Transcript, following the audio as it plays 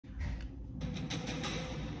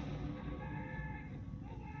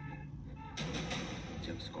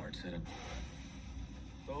Squad से रख।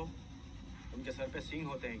 तो उनके सर पे सींग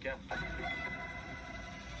होते हैं क्या?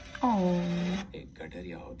 एक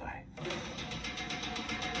गठरिया होता है।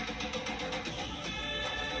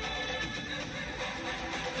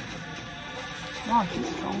 Wow, he's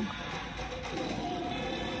strong.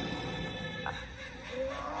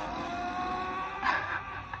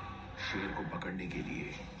 शेर को पकड़ने के लिए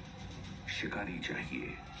शिकारी चाहिए।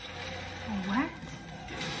 What?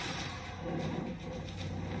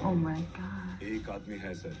 Oh my god. एक आदमी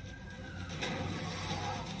है sir.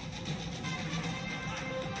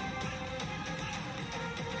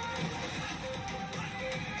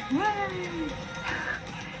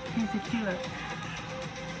 He's a killer.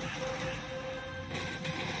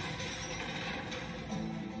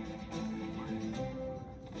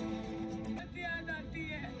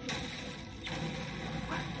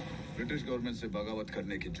 British government से बगावत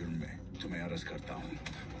करने के जुर्म में तुम्हें अरेस्ट करता हूँ।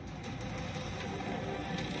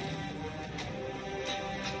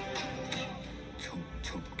 छुप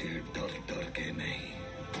छुप के, डर डर के नहीं,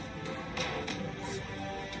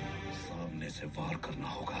 सामने से वार करना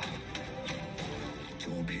होगा।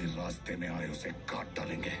 जो भी रास्ते में आए उसे काट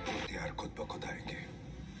डालेंगे। यार खुद ब खुद आएंगे।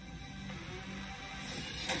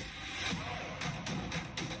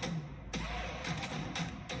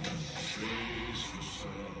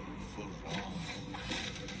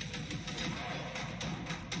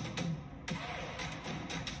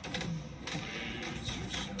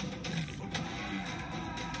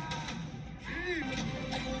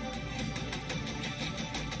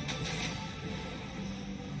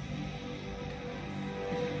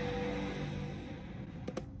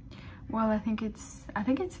 Well, I think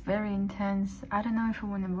it's very intense. I don't know if I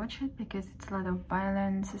want to watch it because it's a lot of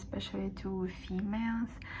violence, especially to females.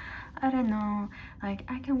 I don't know, like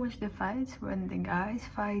I can watch the fights when the guys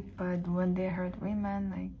fight, but when they hurt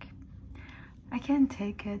women, like I can't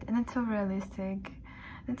take it. And it's so realistic.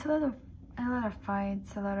 It's a lot of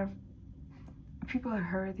fights, a lot of people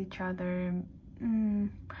hurt each other.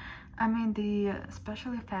 I mean, the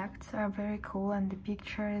special effects are very cool, and the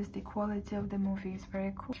pictures, the quality of the movie is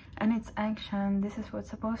very cool, and it's action. This is what's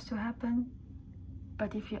supposed to happen.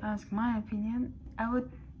 But if you ask my opinion, I would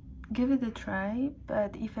give it a try,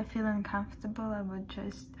 but if I feel uncomfortable,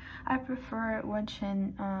 I prefer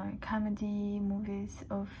watching comedy movies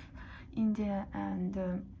of India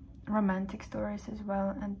and romantic stories as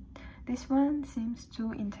well, and this one seems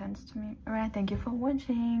too intense to me. Alright, thank you for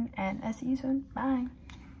watching, and I'll see you soon. Bye.